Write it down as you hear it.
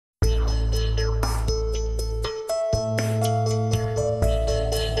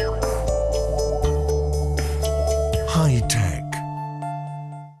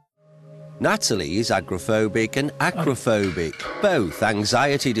Nathalie is agoraphobic and acrophobic, both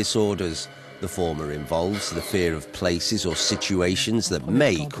anxiety disorders. The former involves the fear of places or situations that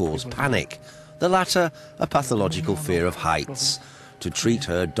may cause panic. The latter, a pathological fear of heights. To treat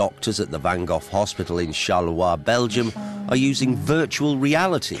her, doctors at the Van Gogh Hospital in Charleroi, Belgium, are using virtual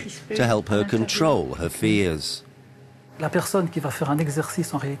reality to help her control her fears.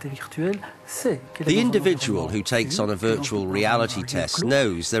 The individual who takes on a virtual reality test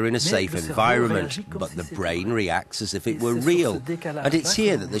knows they're in a safe environment, but the brain reacts as if it were real. And it's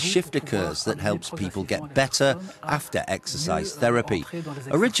here that the shift occurs that helps people get better after exercise therapy.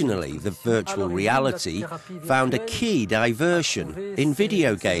 Originally, the virtual reality found a key diversion in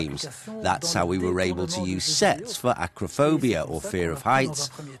video games. That's how we were able to use sets for acrophobia or fear of heights,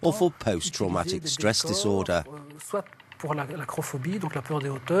 or for post-traumatic stress disorder.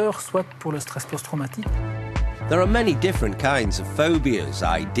 There are many different kinds of phobias.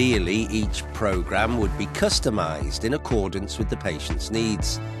 Ideally, each program would be customized in accordance with the patient's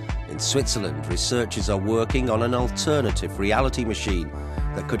needs. In Switzerland, researchers are working on an alternative reality machine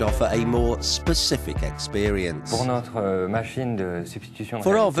that could offer a more specific experience.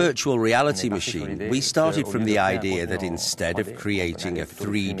 For our virtual reality machine, we started from the idea that instead of creating a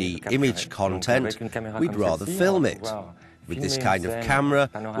 3D image content, we'd rather film it. With this kind of camera,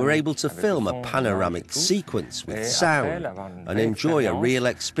 we're able to film a panoramic sequence with sound and enjoy a real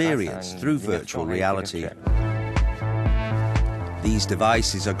experience through virtual reality. These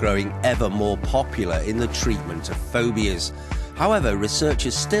devices are growing ever more popular in the treatment of phobias. However,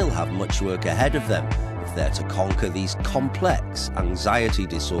 researchers still have much work ahead of them if they're to conquer these complex anxiety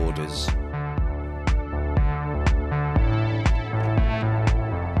disorders.